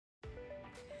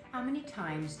How many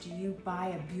times do you buy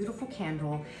a beautiful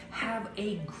candle, have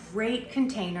a great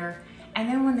container, and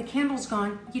then when the candle's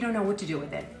gone, you don't know what to do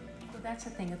with it? Well, that's a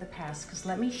thing of the past, because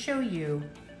let me show you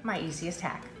my easiest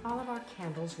hack. All of our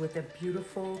candles with a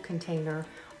beautiful container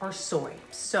are soy.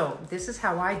 So this is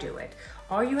how I do it.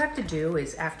 All you have to do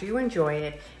is, after you enjoy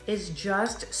it, is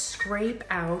just scrape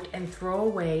out and throw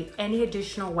away any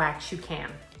additional wax you can.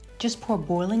 Just pour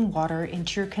boiling water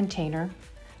into your container,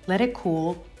 let it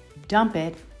cool, dump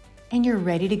it, and you're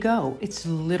ready to go. It's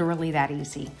literally that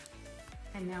easy.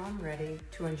 And now I'm ready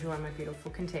to enjoy my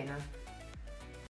beautiful container.